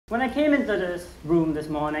When I came into this room this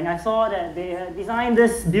morning, I saw that they had designed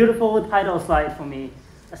this beautiful title slide for me,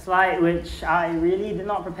 a slide which I really did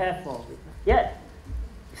not prepare for. Yet,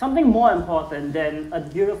 something more important than a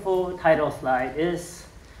beautiful title slide is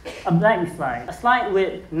a blank slide, a slide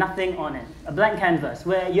with nothing on it, a blank canvas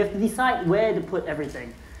where you have to decide where to put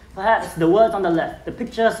everything. Perhaps the words on the left, the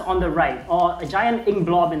pictures on the right, or a giant ink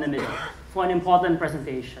blob in the middle for an important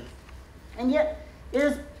presentation. And yet, it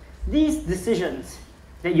is these decisions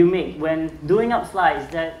that you make when doing up slides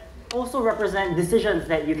that also represent decisions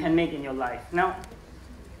that you can make in your life. Now,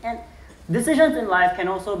 and decisions in life can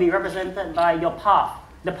also be represented by your path,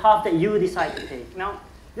 the path that you decide to take. Now,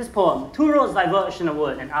 this poem, two roads diverged in a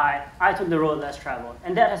wood, and I took the road less traveled,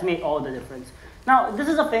 and that has made all the difference. Now, this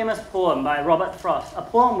is a famous poem by Robert Frost, a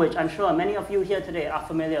poem which I'm sure many of you here today are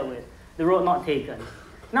familiar with, The Road Not Taken.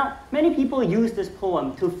 Now, many people use this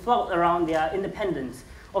poem to flout around their independence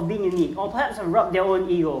of being unique, or perhaps rub their own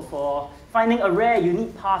ego for finding a rare,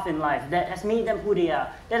 unique path in life that has made them who they are,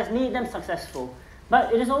 that has made them successful.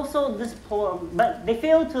 But it is also this poem, but they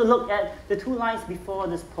fail to look at the two lines before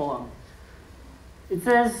this poem. It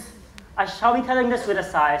says, I shall be telling this with a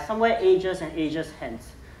sigh, somewhere ages and ages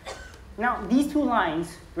hence. Now, these two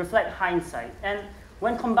lines reflect hindsight, and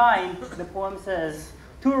when combined, the poem says,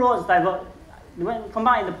 when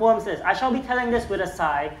combined, the poem says, I shall be telling this with a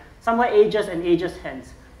sigh, somewhere ages and ages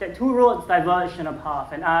hence, that two roads diverged in a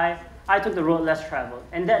path, and I took the road less traveled,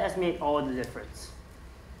 and that has made all the difference.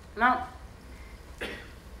 Now,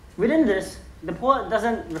 within this, the poet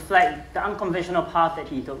doesn't reflect the unconventional path that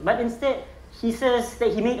he took, but instead, he says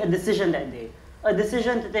that he made a decision that day, a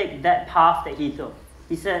decision to take that path that he took.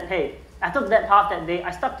 He said, hey, I took that path that day, I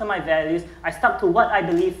stuck to my values, I stuck to what I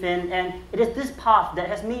believe in, and it is this path that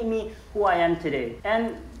has made me who I am today.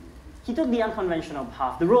 And he took the unconventional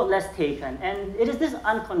path, the road less taken, and it is this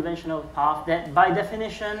unconventional path that, by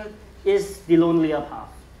definition, is the lonelier path.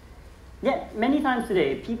 Yet, many times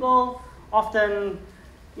today,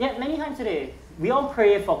 we all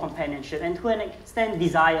crave for companionship and to an extent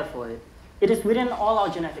desire for it. It is within all our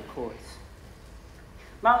genetic codes.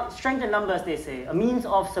 Now, strength in numbers, they say, a means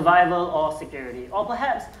of survival or security, or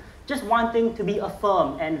perhaps just wanting to be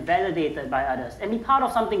affirmed and validated by others and be part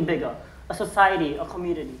of something bigger, a society, a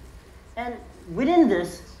community. And within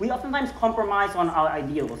this, we oftentimes compromise on our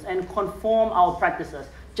ideals and conform our practices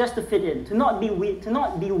just to fit in, to not be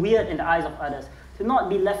weird in the eyes of others, to not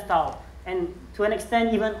be left out, and to an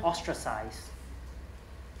extent even ostracized.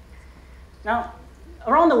 Now,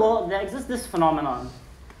 around the world, there exists this phenomenon,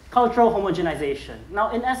 cultural homogenization.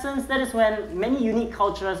 Now, in essence, that is when many unique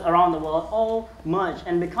cultures around the world all merge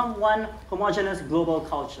and become one homogeneous global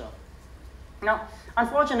culture. Now,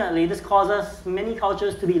 unfortunately, this causes many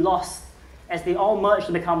cultures to be lost as they all merge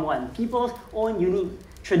to become one. People's own unique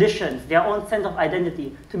traditions, their own sense of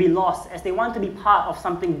identity to be lost as they want to be part of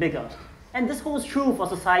something bigger. And this holds true for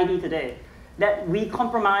society today, that we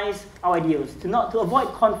compromise our ideals to avoid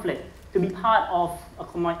conflict, to be part of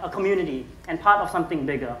a community and part of something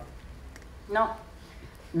bigger. Now,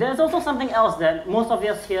 there's also something else that most of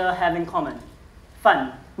us here have in common,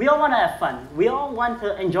 fun. We all want to have fun. We all want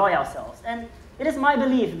to enjoy ourselves. And it is my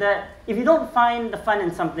belief that if you don't find the fun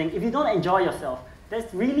in something, if you don't enjoy yourself,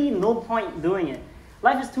 there's really no point doing it.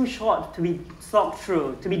 Life is too short to be slogged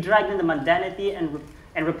through, to be dragged into mundanity and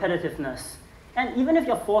repetitiveness. And even if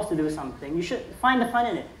you're forced to do something, you should find the fun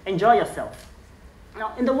in it. Enjoy yourself.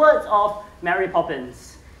 Now, in the words of Mary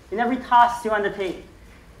Poppins, in every task you undertake,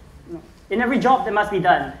 in every job that must be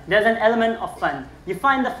done, there's an element of fun. You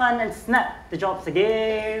find the fun and snap, the job's a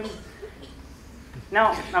game.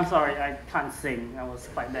 Now, I'm sorry, I can't sing. That was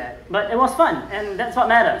quite bad. But it was fun, and that's what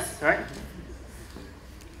matters, right?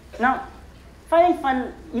 Now, finding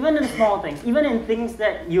fun, even in small things, even in things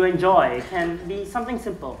that you enjoy, can be something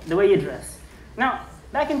simple, the way you dress. Now,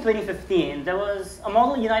 back in 2015, there was a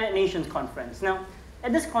Model United Nations conference. Now,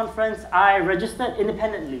 at this conference, I registered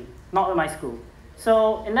independently, not with my school.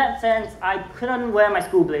 So, in that sense, I couldn't wear my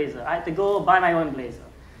school blazer. I had to go buy my own blazer.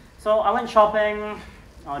 So, I went shopping,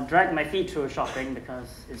 or dragged my feet through shopping because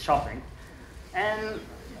it's shopping. And,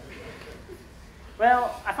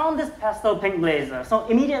 well, I found this pastel pink blazer. So,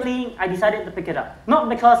 immediately, I decided to pick it up. Not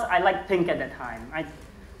because I liked pink at that time. I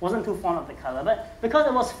wasn't too fond of the color, but because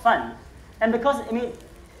it was fun. And because it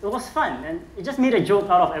was fun, and it just made a joke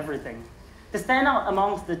out of everything. To stand out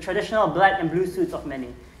amongst the traditional black and blue suits of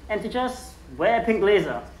many, and to just wear a pink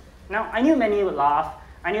blazer. Now, I knew many would laugh,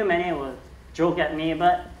 I knew many would joke at me,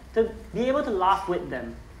 but to be able to laugh with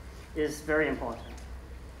them is very important.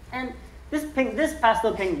 And this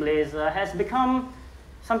pastel pink blazer has become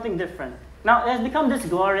something different. Now, it has become this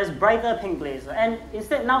glorious, brighter pink blazer, and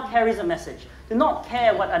instead now carries a message to not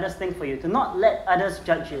care what others think for you, to not let others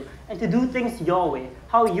judge you, and to do things your way,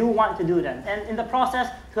 how you want to do them, and in the process,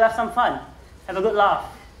 to have some fun, have a good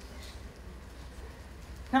laugh.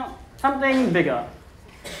 Now, something bigger.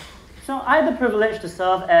 So I had the privilege to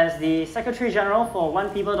serve as the Secretary General for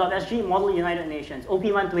OnePeople.sg Model United Nations,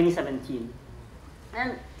 OP1 2017.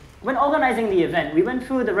 And when organizing the event, we went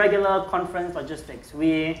through the regular conference logistics.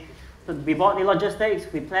 We bought the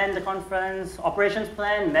logistics, we planned the conference, operations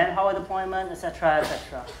plan, manpower deployment, etc.,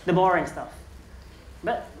 etc. The boring stuff.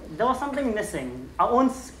 But there was something missing, our own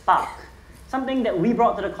spark, something that we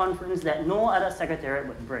brought to the conference that no other secretariat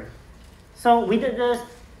would bring. So we did this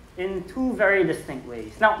in two very distinct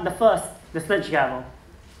ways. Now, the first, the sledge gavel.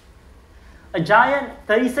 A giant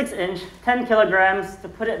 36-inch, 10 kilograms, to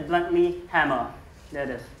put it bluntly, hammer. There it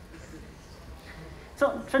is.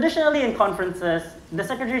 So traditionally in conferences, the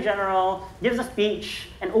Secretary General gives a speech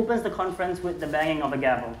and opens the conference with the banging of a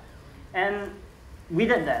gavel. And we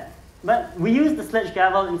did that. But we used the sledge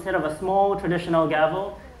gavel instead of a small traditional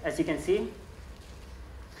gavel, as you can see.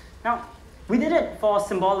 Now, we did it for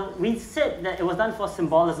we said that it was done for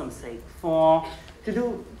symbolism's sake,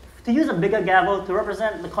 to use a bigger gavel to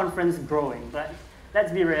represent the conference growing. But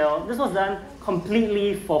let's be real, this was done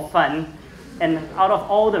completely for fun and out of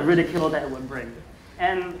all the ridicule that it would bring.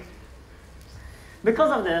 And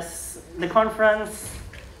because of this, the conference,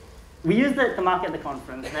 we used it to market the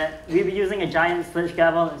conference, that we were using a giant sledge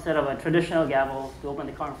gavel instead of a traditional gavel to open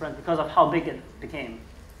the conference because of how big it became.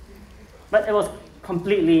 But it was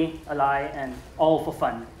completely a lie and all for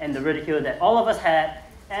fun, and the ridicule that all of us had,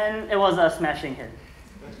 and it was a smashing hit.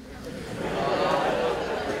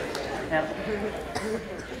 Yep.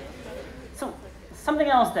 So, something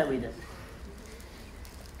else that we did.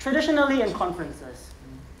 Traditionally in conferences,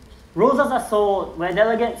 roses are sold where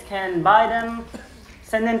delegates can buy them,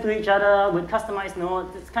 send them to each other with customized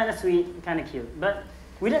notes. It's kind of sweet, kind of cute. But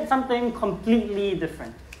we did something completely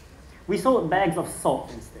different. We sold bags of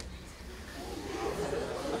salt instead.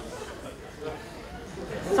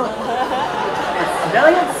 So,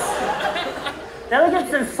 delegates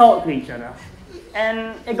sent salt to each other.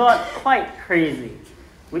 And it got quite crazy.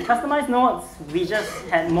 With customized notes, we just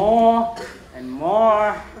had more and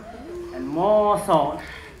more and more salt.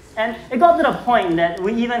 And it got to the point that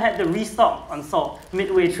we even had to restock on salt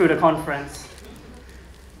midway through the conference.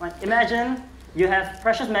 Like, imagine you have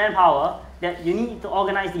precious manpower that you need to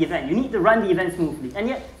organize the event. You need to run the event smoothly. And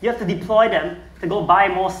yet, you have to deploy them to go buy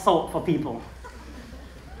more salt for people.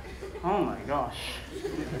 Oh my gosh.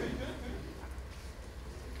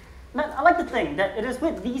 But I like to think that it is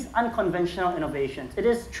with these unconventional innovations, it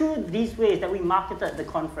is through these ways that we marketed the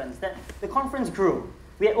conference, that the conference grew.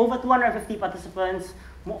 We had over 250 participants,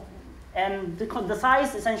 and the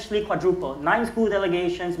size essentially quadrupled. 9 school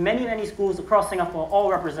delegations, many schools across Singapore, all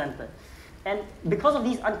represented. And because of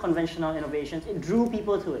these unconventional innovations, it drew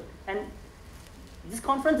people to it. And this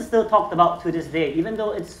conference is still talked about to this day, even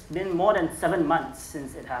though it's been more than 7 months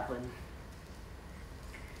since it happened.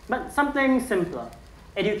 But something simpler.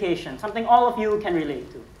 Education, something all of you can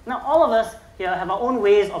relate to. Now, all of us here have our own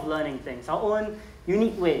ways of learning things, our own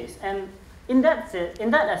unique ways. And in that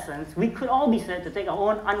essence, we could all be said to take our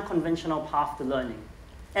own unconventional path to learning.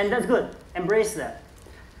 And that's good. Embrace that.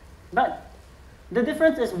 But the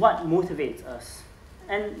difference is what motivates us.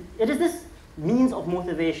 And it is this means of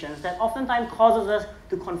motivations that oftentimes causes us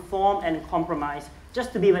to conform and compromise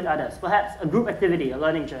just to be with others. Perhaps a group activity, a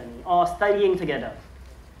learning journey, or studying together.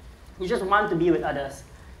 You just want to be with others,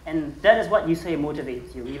 and that is what you say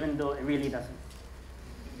motivates you, even though it really doesn't.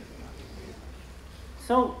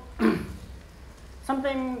 So,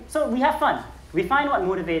 so we have fun. We find what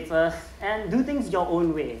motivates us and do things your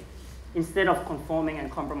own way, instead of conforming and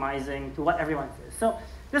compromising to what everyone says. So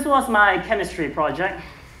this was my chemistry project.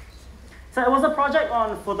 So it was a project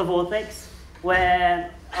on photovoltaics, where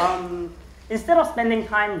instead of spending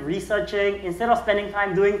time researching, instead of spending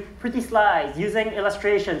time doing pretty slides, using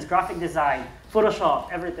illustrations, graphic design,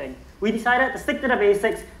 Photoshop, everything, we decided to stick to the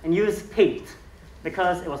basics and use paint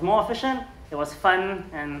because it was more efficient, it was fun,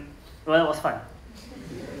 and, well, it was fun.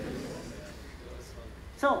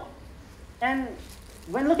 So, and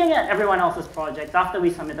when looking at everyone else's projects after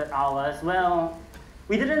we submitted ours, well,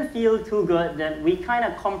 we didn't feel too good that we kind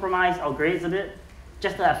of compromised our grades a bit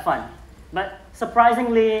just to have fun. But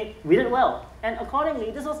surprisingly, we did well. And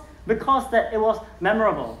accordingly, this was because that it was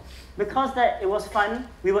memorable. Because that it was fun,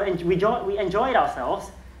 we enjoyed ourselves,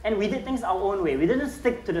 and we did things our own way. We didn't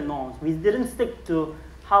stick to the norms. We didn't stick to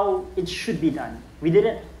how it should be done. We did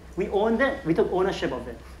it, we owned it, we took ownership of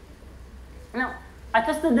it. Now, I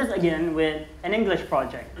tested this again with an English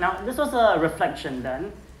project. Now, this was a reflection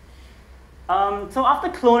done. So after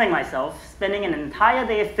cloning myself, spending an entire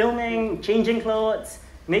day filming, changing clothes,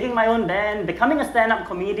 making my own band, becoming a stand-up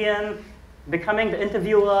comedian, becoming the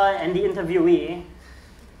interviewer and the interviewee,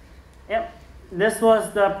 yep, this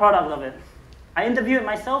was the product of it. I interviewed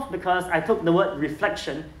myself because I took the word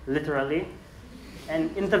reflection literally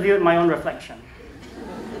and interviewed my own reflection.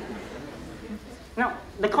 Now,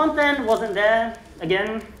 the content wasn't there,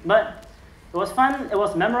 again, but it was fun, it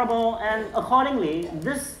was memorable, and accordingly,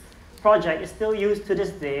 this project is still used to this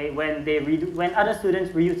day when other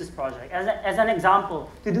students reuse this project as an example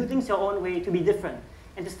to do things your own way, to be different,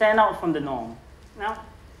 and to stand out from the norm. Now,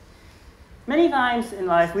 many times in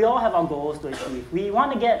life, we all have our goals to achieve. We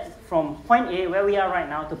want to get from point A, where we are right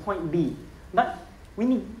now, to point B. But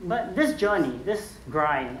this journey, this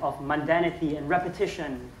grind of mundanity and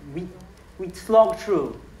repetition, we slog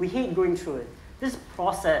through. We hate going through it. This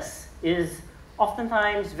process is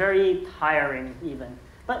oftentimes very tiring even.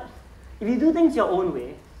 But if you do things your own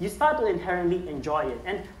way, you start to inherently enjoy it.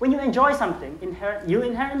 And when you enjoy something, you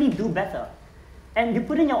inherently do better. And you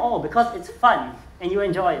put in your all because it's fun and you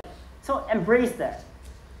enjoy it. So embrace that.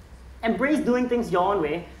 Embrace doing things your own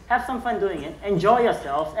way, have some fun doing it, enjoy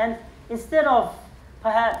yourselves, and instead of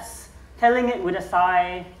perhaps telling it with a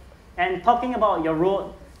sigh and talking about your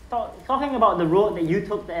road, talking about the road that you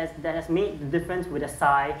took that has made the difference with a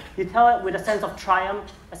sigh, you tell it with a sense of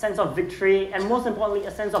triumph, a sense of victory, and most importantly,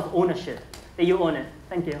 a sense of ownership, that you own it.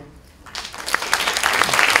 Thank you.